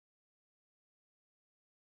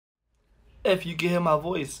If you can hear my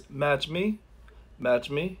voice, match me, match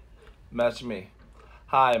me, match me.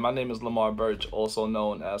 Hi, my name is Lamar Birch, also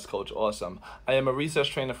known as Coach Awesome. I am a recess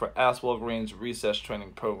trainer for Aswell-Green's Recess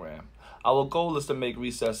Training Program. Our goal is to make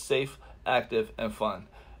recess safe, active, and fun.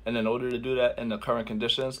 And in order to do that in the current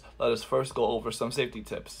conditions, let us first go over some safety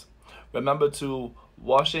tips. Remember to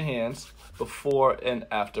wash your hands before and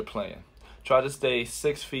after playing. Try to stay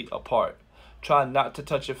 6 feet apart. Try not to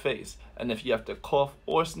touch your face, and if you have to cough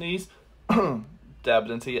or sneeze, dab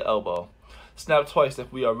it into your elbow. Snap twice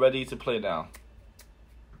if we are ready to play now.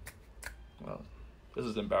 Well, this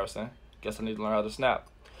is embarrassing. Guess I need to learn how to snap.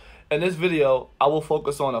 In this video, I will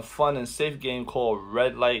focus on a fun and safe game called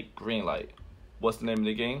Red Light, Green Light. What's the name of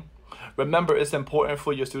the game? Remember, it's important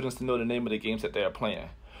for your students to know the name of the games that they are playing.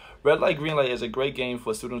 Red Light, Green Light is a great game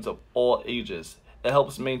for students of all ages. It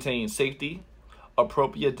helps maintain safety,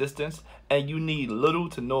 appropriate distance, and you need little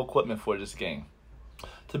to no equipment for this game.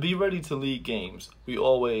 To be ready to lead games, we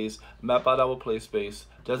always map out our play space,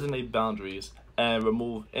 designate boundaries, and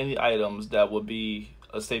remove any items that would be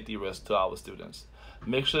a safety risk to our students.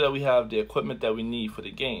 Make sure that we have the equipment that we need for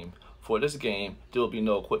the game. For this game, there will be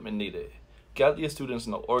no equipment needed. Gather your students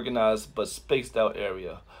in an organized but spaced out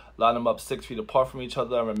area. Line them up 6 feet apart from each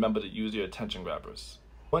other and remember to use your attention grabbers.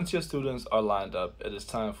 Once your students are lined up, it is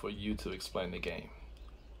time for you to explain the game.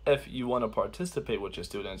 If you want to participate with your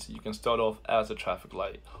students, you can start off as a traffic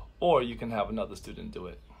light, or you can have another student do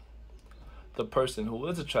it. The person who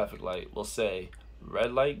is a traffic light will say,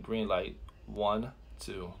 red light, green light, 1,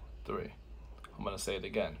 2, 3. I'm going to say it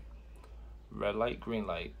again. Red light, green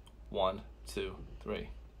light, 1, 2, 3.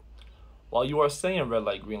 While you are saying red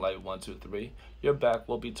light, green light, 1, 2, 3, your back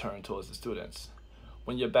will be turned towards the students.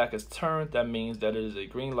 When your back is turned, that means that it is a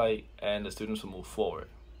green light and the students will move forward.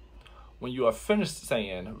 When you are finished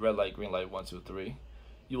saying red light, green light, 1, 2, 3,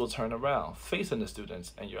 you will turn around, facing the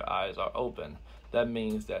students, and your eyes are open. That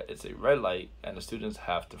means that it's a red light and the students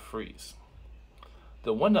have to freeze.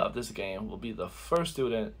 The winner of this game will be the first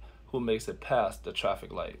student who makes it past the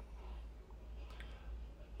traffic light.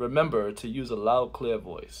 Remember to use a loud, clear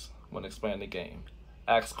voice when explaining the game.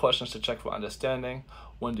 Ask questions to check for understanding.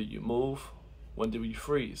 When do you move? When do you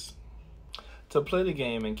freeze? To play the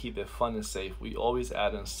game and keep it fun and safe, we always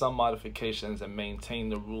add in some modifications and maintain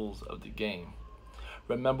the rules of the game.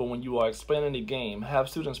 Remember, when you are explaining the game, have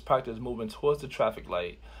students practice moving towards the traffic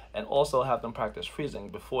light and also have them practice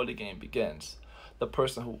freezing before the game begins. The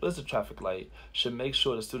person who is the traffic light should make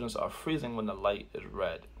sure the students are freezing when the light is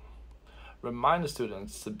red. Remind the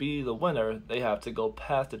students to be the winner, they have to go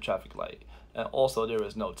past the traffic light, and also there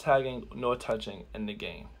is no tagging nor touching in the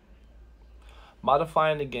game.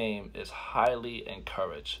 Modifying the game is highly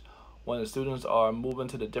encouraged. When the students are moving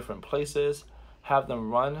to the different places, have them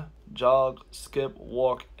run, jog, skip,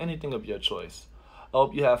 walk, anything of your choice. I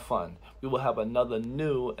hope you have fun. We will have another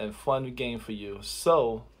new and fun game for you,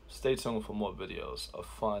 so stay tuned for more videos of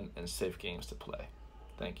fun and safe games to play.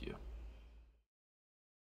 Thank you.